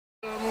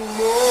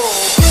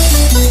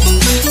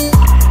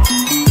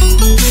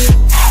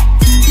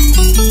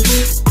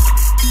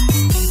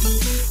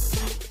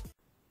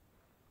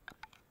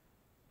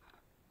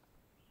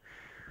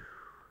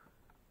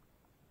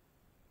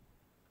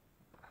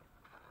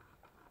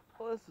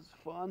Well, this is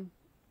fun.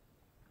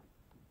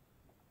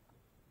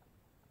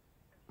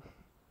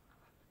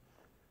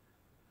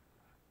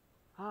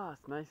 Ah,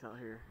 it's nice out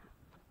here.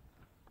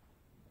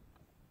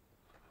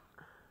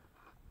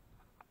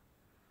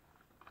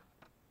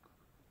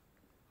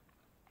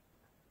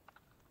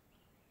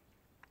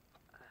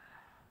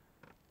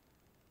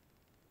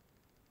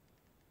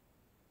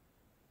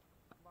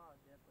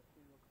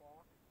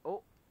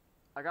 Oh,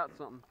 I got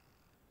something.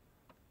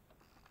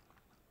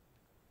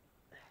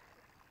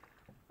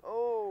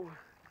 Oh.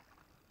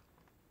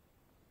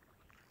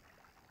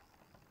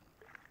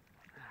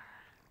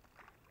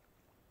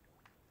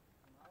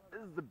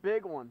 This is the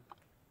big one.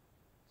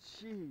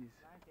 Jeez.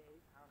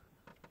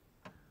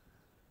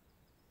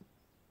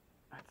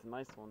 That's a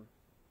nice one.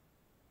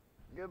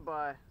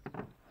 Goodbye.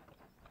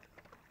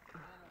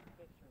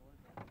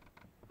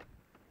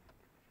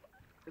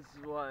 This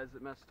is why, is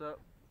it messed up?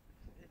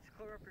 It's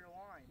clear up your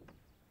line.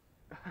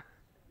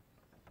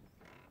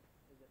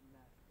 Is it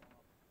messed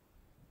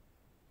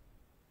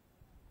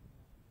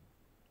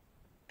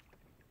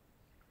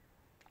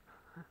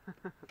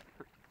up?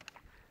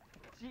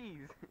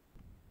 Jeez.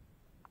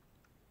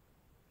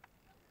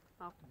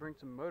 I'll have to bring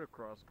some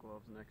motocross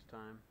gloves next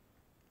time.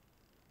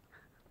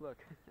 Look.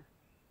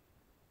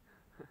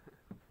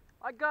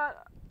 I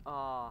got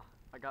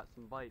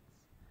some bites.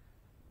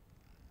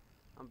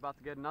 I'm about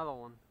to get another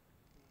one.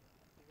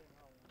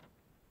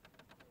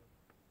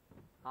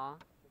 Huh?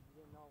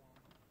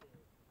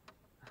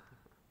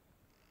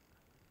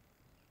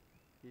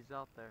 He's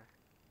out there.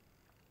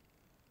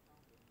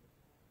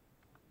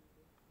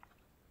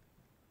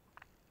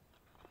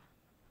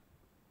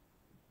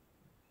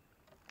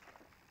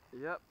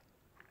 Yep.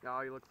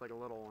 Oh, he looks like a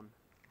little one.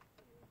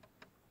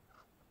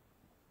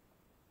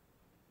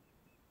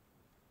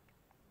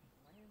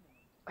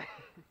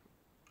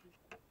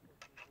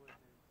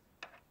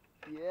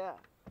 Yeah.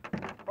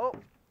 Oh,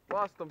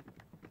 lost him.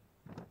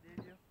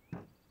 Did you?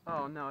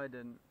 Oh, no, I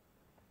didn't.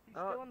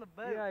 He's still in the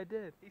boat. Yeah, I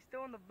did. He's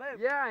still in the boat.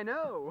 Yeah, I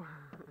know.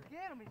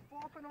 Get him, he's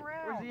flopping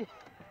around. Where's he?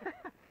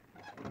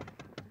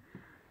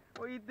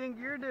 What do you think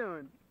you're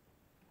doing?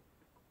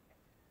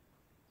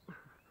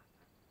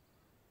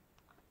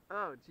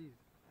 Oh, jeez.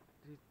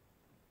 Jeez.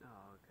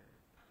 Oh, okay.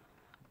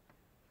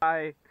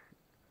 Hi.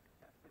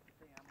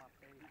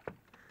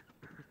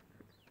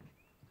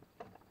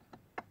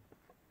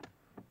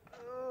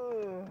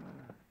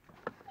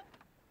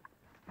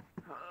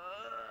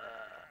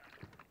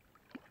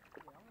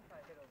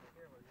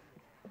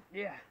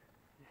 Yeah.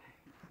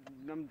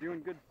 I'm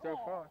doing good so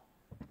far.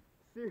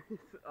 Seriously?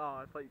 Oh,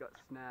 I thought you got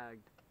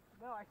snagged.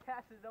 No, I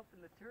cast it up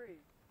in the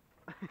tree.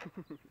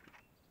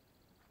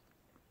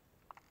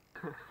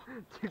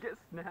 Did you get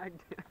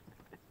snagged?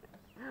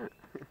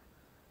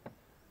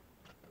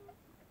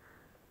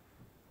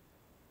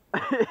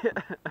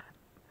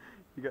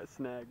 You got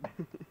snagged.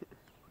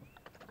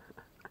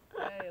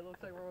 Hey, it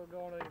looks like we're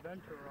going on an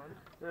adventure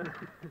run.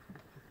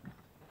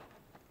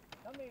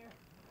 Come here.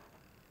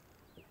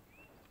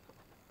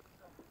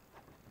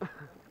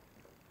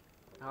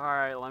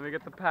 Alright, let me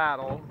get the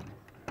paddle.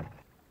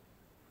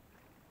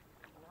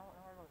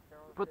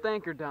 Put the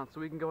anchor down so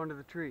we can go under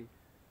the tree.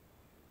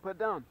 Put it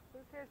down. Who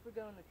cares if we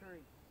go in the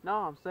tree? No,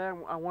 I'm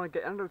saying I want to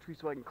get under the tree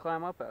so I can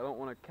climb up it. I don't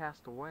want to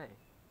cast away.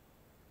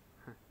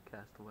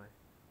 Cast away.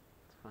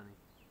 It's funny.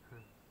 You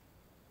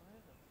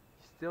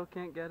still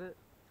can't get it?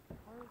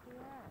 Where is he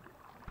at?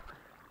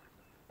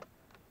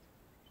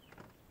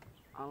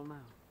 I don't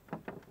know.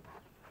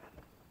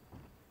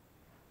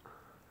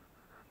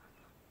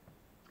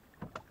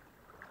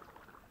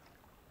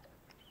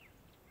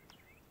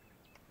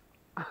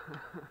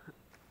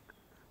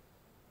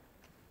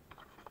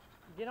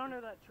 Get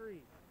under that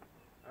tree.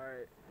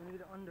 Alright. We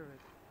need it under it.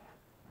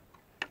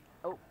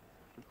 Oh.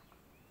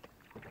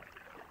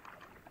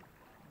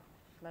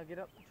 Now get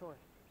up, Troy.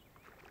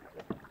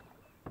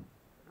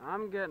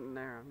 I'm getting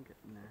there. I'm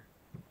getting there.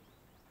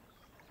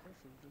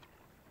 That's easy.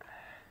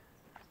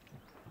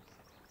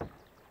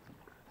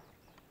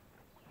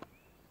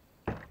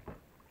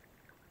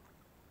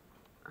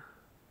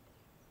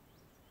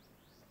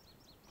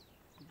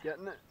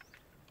 Getting it?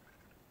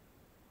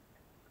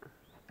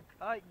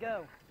 Alright,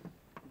 go.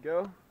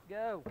 Go?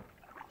 Go.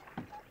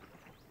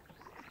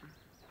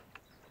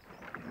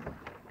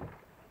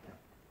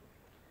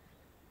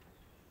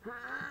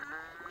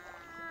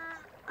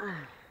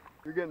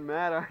 You're getting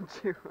mad,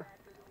 aren't you?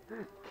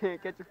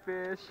 Can't catch a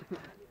fish.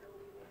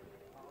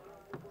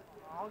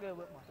 I'll go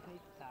with my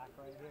sneak attack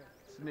right here.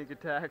 Sneak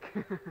attack.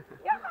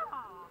 Yeah!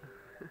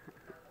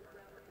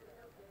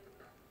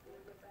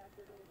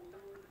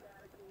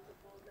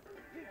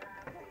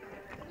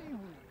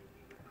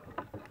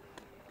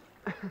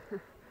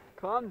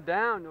 Calm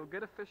down, you'll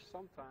get a fish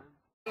sometime.